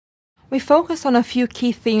we focused on a few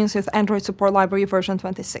key themes with Android Support Library version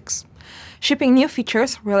 26. Shipping new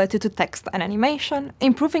features related to text and animation,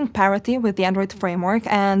 improving parity with the Android framework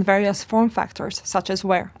and various form factors such as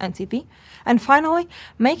Wear and TV, and finally,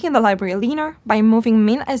 making the library leaner by moving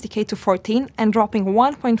min SDK to 14 and dropping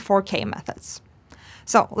 1.4k methods.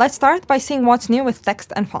 So let's start by seeing what's new with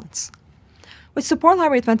text and fonts. With Support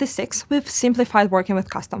Library 26, we've simplified working with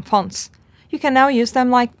custom fonts. You can now use them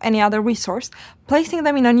like any other resource, placing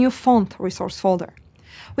them in a new font resource folder.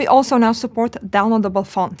 We also now support downloadable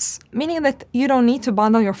fonts, meaning that you don't need to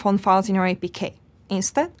bundle your font files in your APK.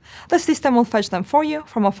 Instead, the system will fetch them for you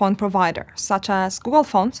from a font provider, such as Google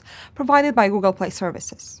Fonts, provided by Google Play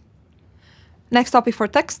Services. Next topic for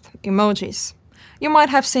text, emojis. You might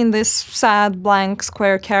have seen this sad, blank,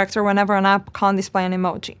 square character whenever an app can't display an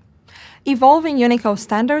emoji. Evolving Unicode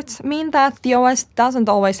standards mean that the OS doesn't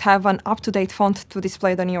always have an up-to-date font to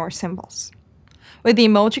display the newer symbols. With the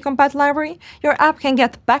Emoji Compat library, your app can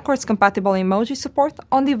get backwards-compatible emoji support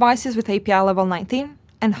on devices with API level 19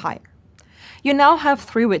 and higher. You now have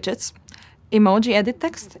 3 widgets: Emoji Edit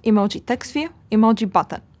Text, Emoji Text View, Emoji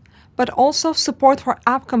Button, but also support for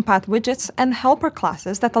App Compat widgets and helper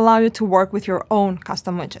classes that allow you to work with your own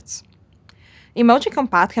custom widgets. Emoji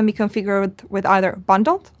Compat can be configured with either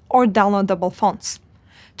bundled or downloadable fonts.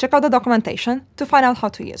 Check out the documentation to find out how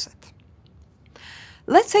to use it.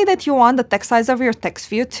 Let's say that you want the text size of your text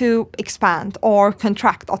view to expand or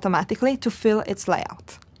contract automatically to fill its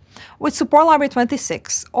layout. With Support Library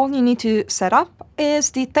 26, all you need to set up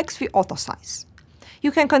is the text view auto size.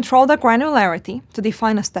 You can control the granularity to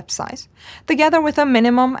define a step size, together with a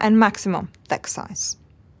minimum and maximum text size.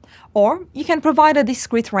 Or you can provide a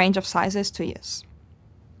discrete range of sizes to use.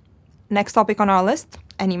 Next topic on our list,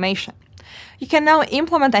 animation. You can now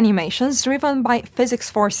implement animations driven by physics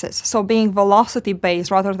forces, so being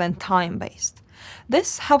velocity-based rather than time-based.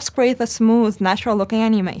 This helps create a smooth, natural-looking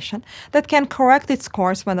animation that can correct its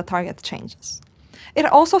course when the target changes. It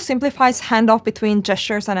also simplifies handoff between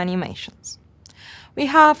gestures and animations. We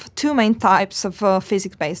have 2 main types of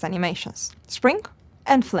physics-based animations: spring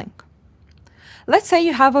and fling. Let's say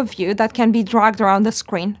you have a view that can be dragged around the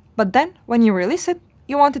screen, but then, when you release it,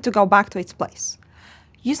 you want it to go back to its place.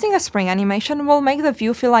 Using a spring animation will make the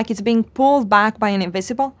view feel like it's being pulled back by an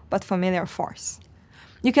invisible but familiar force.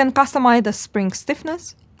 You can customize the spring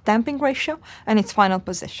stiffness, damping ratio, and its final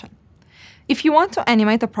position. If you want to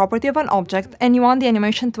animate a property of an object and you want the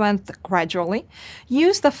animation to end gradually,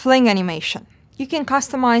 use the fling animation. You can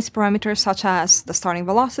customize parameters such as the starting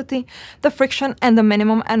velocity, the friction, and the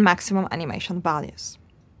minimum and maximum animation values.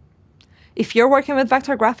 If you're working with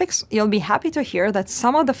vector graphics, you'll be happy to hear that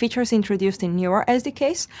some of the features introduced in newer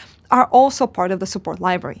SDKs are also part of the support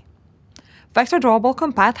library. Vector Drawable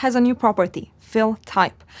Compat has a new property, Fill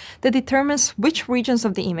Type, that determines which regions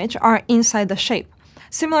of the image are inside the shape,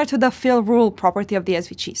 similar to the Fill Rule property of the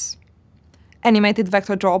v26. Animated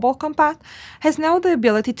Vector Drawable Compat has now the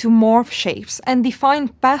ability to morph shapes and define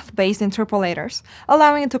path-based interpolators,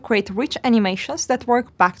 allowing it to create rich animations that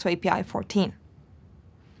work back to API 14.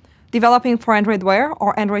 Developing for Android Wear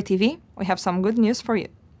or Android TV, we have some good news for you.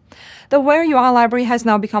 The Wear UI library has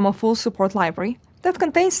now become a full support library that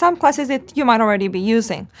contains some classes that you might already be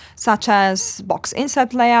using, such as Box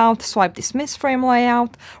Inset Layout, Swipe Dismiss Frame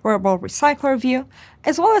Layout, Wearable Recycler View,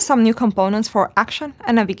 as well as some new components for action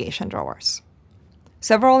and navigation drawers.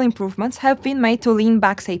 Several improvements have been made to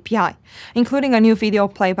Leanback's API, including a new video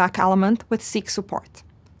playback element with Seek support.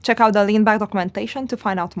 Check out the Leanback documentation to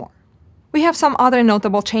find out more. We have some other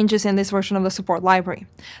notable changes in this version of the support library.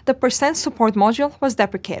 The % support module was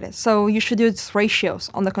deprecated, so you should use ratios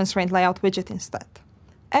on the constraint layout widget instead.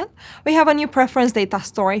 And we have a new preference data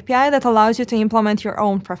store API that allows you to implement your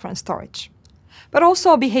own preference storage. But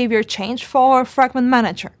also a behavior change for Fragment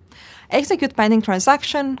Manager. Execute pending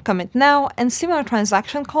transaction, commit now, and similar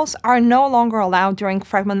transaction calls are no longer allowed during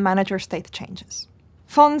Fragment Manager state changes.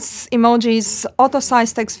 Fonts, emojis,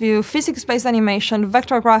 auto-size text view, physics-based animation,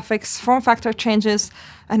 vector graphics, form factor changes,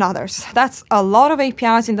 and others. That's a lot of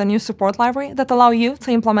APIs in the new support library that allow you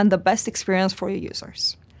to implement the best experience for your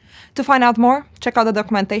users. To find out more, check out the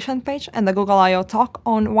documentation page and the Google I/O talk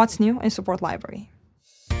on what's new in support library.